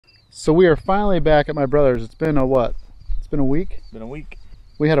So we are finally back at my brother's. It's been a what? It's been a week? It's been a week.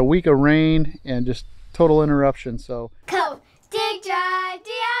 We had a week of rain and just total interruption, so. Koch, dig, drive,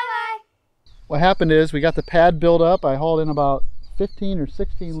 DIY. What happened is we got the pad built up. I hauled in about 15 or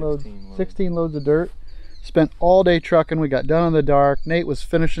 16 loads of dirt. Spent all day trucking. We got done in the dark. Nate was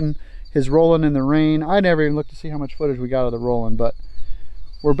finishing his rolling in the rain. I never even looked to see how much footage we got of the rolling, but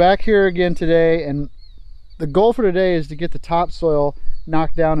we're back here again today, and the goal for today is to get the topsoil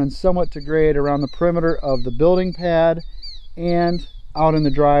knocked down and somewhat to grade around the perimeter of the building pad and out in the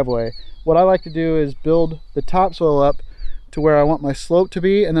driveway. What I like to do is build the topsoil up to where I want my slope to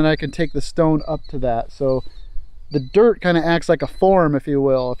be, and then I can take the stone up to that. So the dirt kind of acts like a form, if you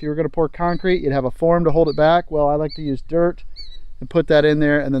will. If you were going to pour concrete, you'd have a form to hold it back. Well, I like to use dirt and put that in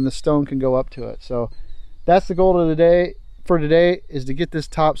there, and then the stone can go up to it. So that's the goal of today. For today is to get this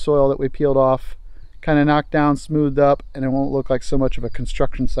topsoil that we peeled off kind of knocked down, smoothed up, and it won't look like so much of a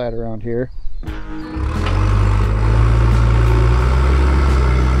construction site around here.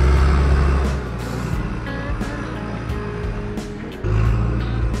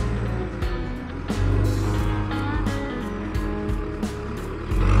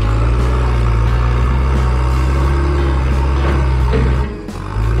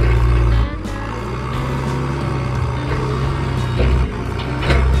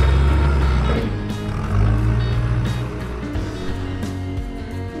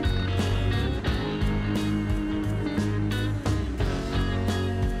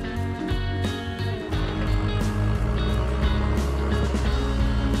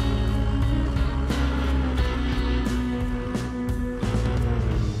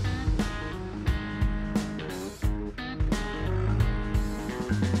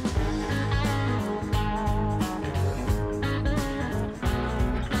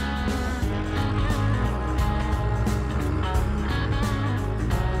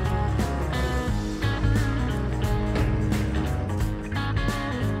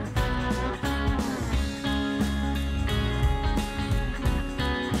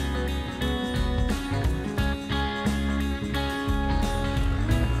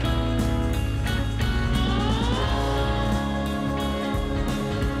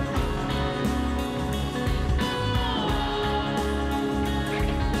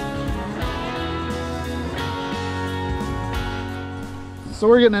 So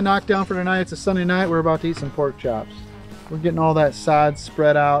we're getting a knockdown for tonight. It's a Sunday night. We're about to eat some pork chops. We're getting all that sod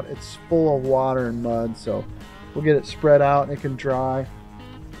spread out. It's full of water and mud, so we'll get it spread out and it can dry.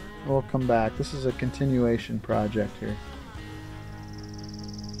 We'll come back. This is a continuation project here.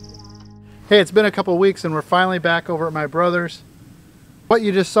 Hey, it's been a couple weeks and we're finally back over at my brother's. What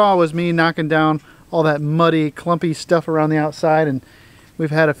you just saw was me knocking down all that muddy, clumpy stuff around the outside, and we've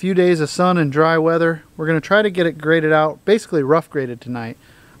had a few days of sun and dry weather. We're going to try to get it graded out, basically rough graded tonight,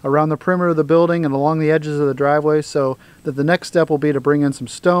 around the perimeter of the building and along the edges of the driveway, so that the next step will be to bring in some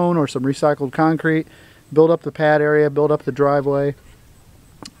stone or some recycled concrete, build up the pad area, build up the driveway,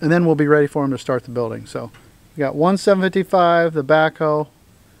 and then we'll be ready for them to start the building. So we got one 755, the backhoe.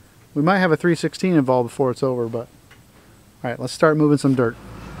 We might have a 316 involved before it's over, but all right, let's start moving some dirt.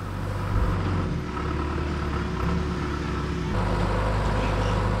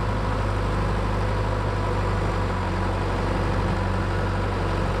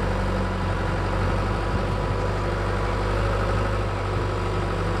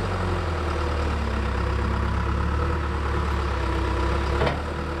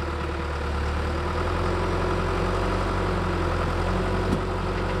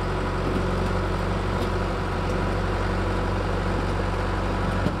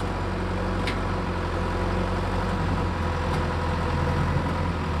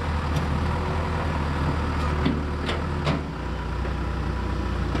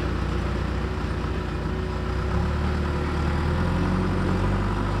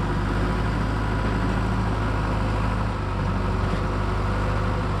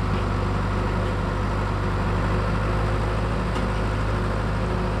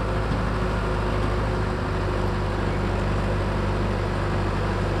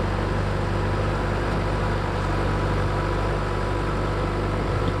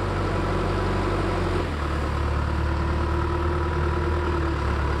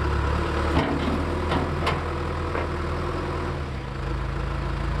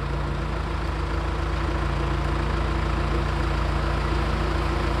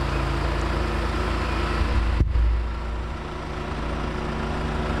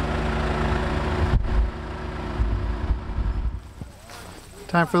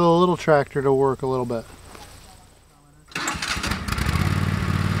 Time for the little tractor to work a little bit.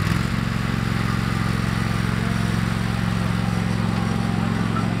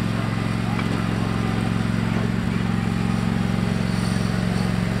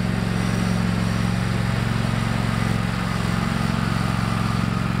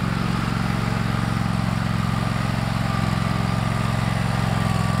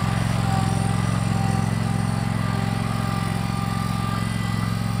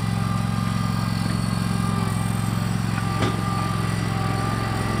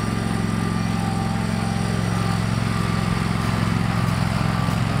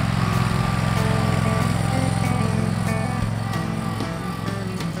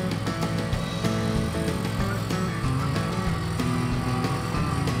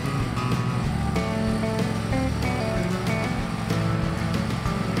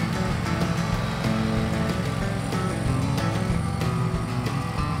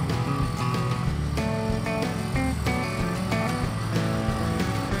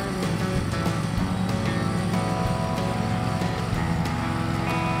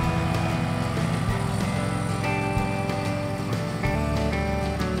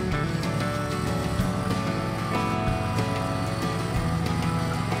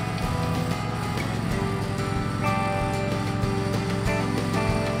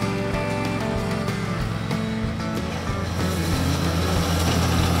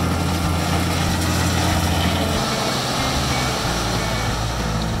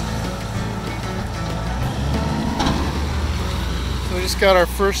 just got our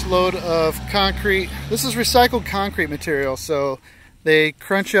first load of concrete. This is recycled concrete material, so they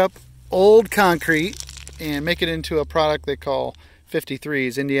crunch up old concrete and make it into a product they call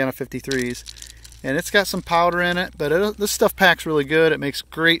 53s, Indiana 53s. And it's got some powder in it, but this stuff packs really good. It makes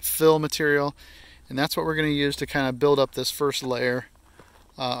great fill material, and that's what we're going to use to kind of build up this first layer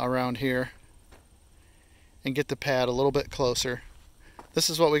around here and get the pad a little bit closer. This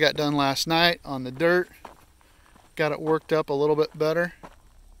is what we got done last night on the dirt. Got it worked up a little bit better.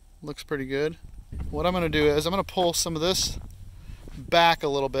 Looks pretty good. What I'm going to do is I'm going to pull some of this back a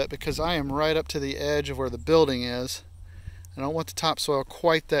little bit because I am right up to the edge of where the building is. I don't want the topsoil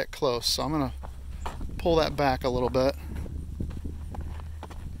quite that close, so I'm going to pull that back a little bit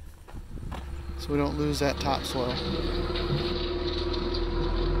so we don't lose that topsoil.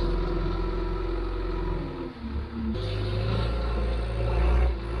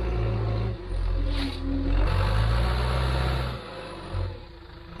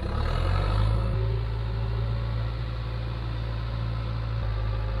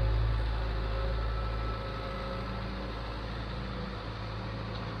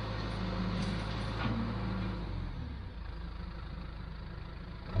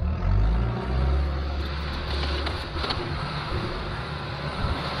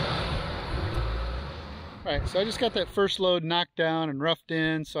 Alright, so I just got that first load knocked down and roughed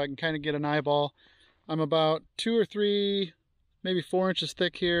in so I can kind of get an eyeball. I'm about 2 or 3, maybe 4 inches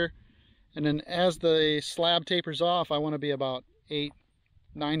thick here. And then as the slab tapers off, I want to be about 8,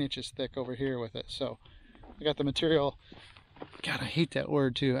 9 inches thick over here with it. So I got the material. God, I hate that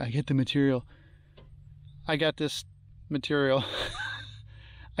word too. I got this material.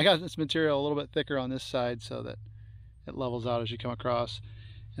 I got this material a little bit thicker on this side so that it levels out as you come across.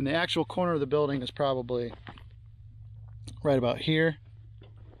 And the actual corner of the building is probably right about here.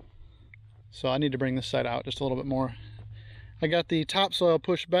 So I need to bring this side out just a little bit more. I got the topsoil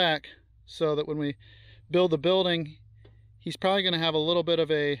pushed back so that when we build the building, he's probably going to have a little bit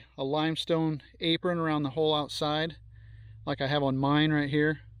of a limestone apron around the whole outside, like I have on mine right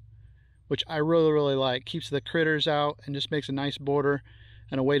here, which I really, really like. Keeps the critters out and just makes a nice border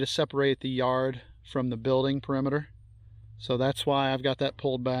and a way to separate the yard from the building perimeter. So that's why I've got that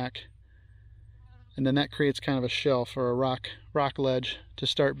pulled back. And then that creates kind of a shelf or a rock ledge to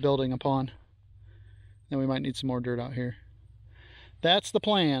start building upon. Then we might need some more dirt out here. That's the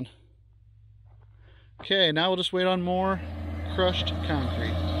plan. Okay, now we'll just wait on more crushed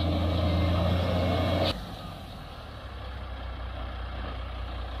concrete.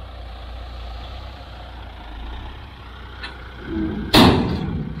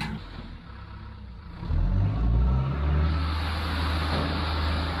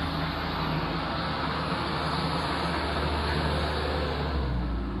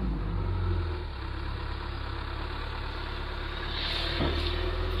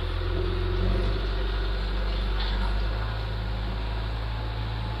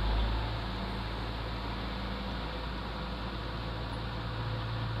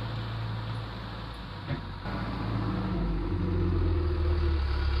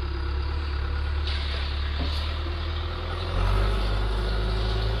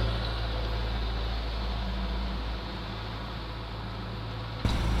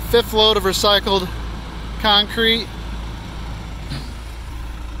 Fifth load of recycled concrete.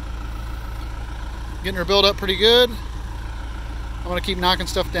 Getting her built up pretty good. I'm going to keep knocking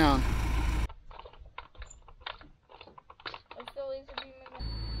stuff down.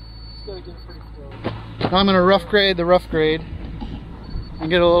 Now I'm going to rough grade the rough grade and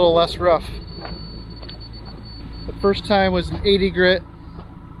get a little less rough. The first time was 80 grit.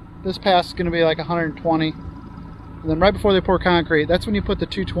 This pass is going to be like 120. And then right before they pour concrete, that's when you put the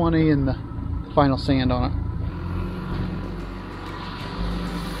 220 and the final sand on it.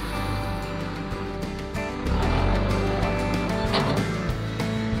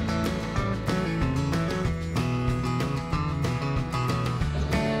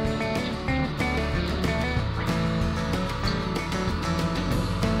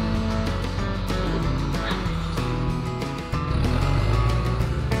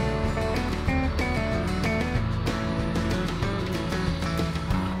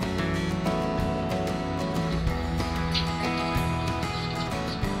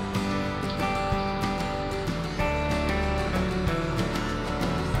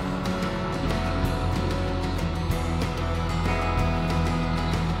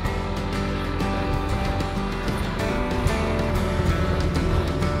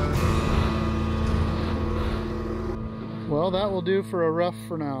 Well, that will do for a rough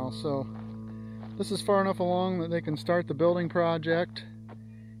for now. So this is far enough along that they can start the building project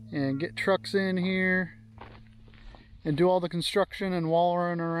and get trucks in here and do all the construction and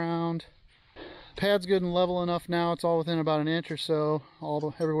wallering around. Pad's good and level enough now. It's all within about an inch or so.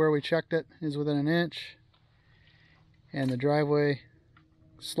 Everywhere we checked it is within an inch. And the driveway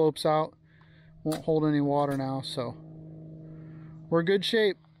slopes out. Won't hold any water now, so we're in good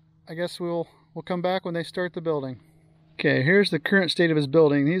shape. I guess we'll come back when they start the building. Okay, here's the current state of his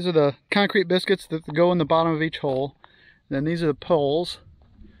building. These are the concrete biscuits that go in the bottom of each hole. Then these are the poles.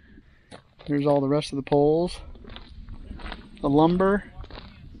 There's all the rest of the poles. The lumber.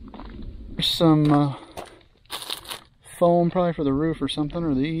 There's some foam probably for the roof or something,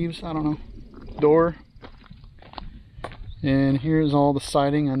 or the eaves, I don't know. Door. And here's all the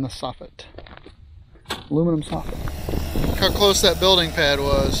siding and the soffit. Aluminum soffit. Look how close that building pad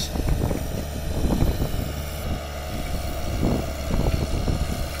was.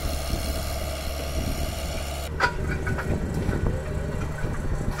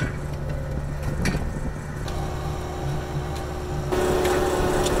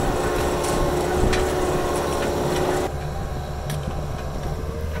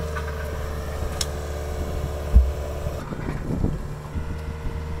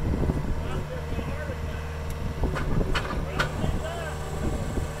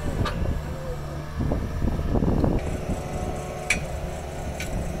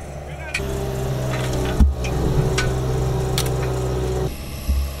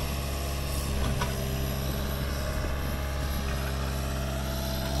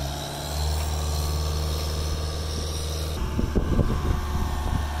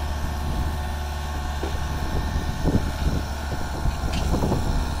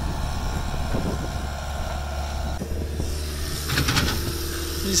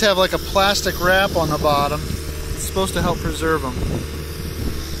 These have like a plastic wrap on the bottom. It's supposed to help preserve them.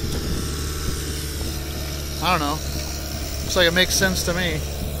 I don't know. Looks like it makes sense to me.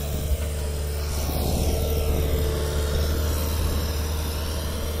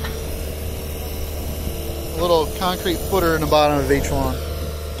 A little concrete footer in the bottom of each one.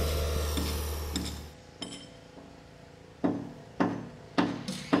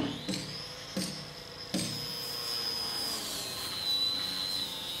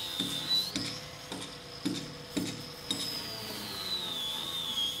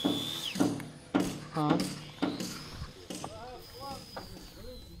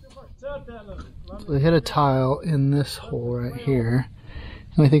 So they hit a tile in this hole right here,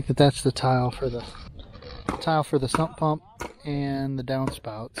 and I think that that's the tile for the sump pump and the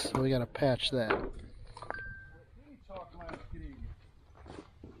downspouts. So we got to patch that.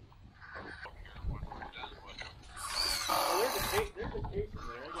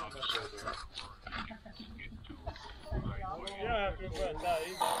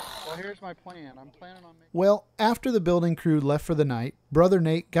 Well, here's my plan. I'm planning on making... Well, after the building crew left for the night, Brother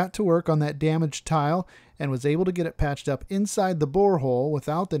Nate got to work on that damaged tile and was able to get it patched up inside the borehole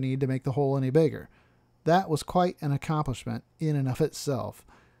without the need to make the hole any bigger. That was quite an accomplishment in and of itself.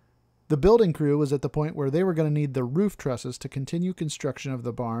 The building crew was at the point where they were going to need the roof trusses to continue construction of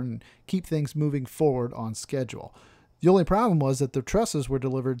the barn and keep things moving forward on schedule. The only problem was that the trusses were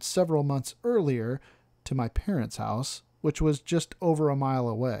delivered several months earlier to my parents' house, which was just over a mile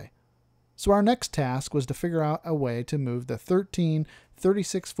away. So our next task was to figure out a way to move the 13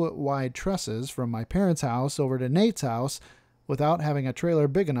 36-foot wide trusses from my parents' house over to Nate's house without having a trailer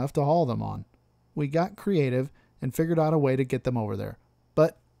big enough to haul them on. We got creative and figured out a way to get them over there.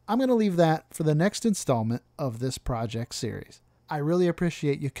 But I'm going to leave that for the next installment of this project series. I really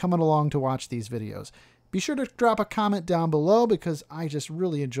appreciate you coming along to watch these videos. Be sure to drop a comment down below because I just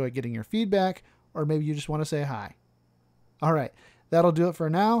really enjoy getting your feedback, or maybe you just want to say hi. All right, that'll do it for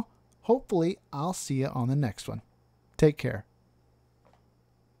now. Hopefully, I'll see you on the next one. Take care.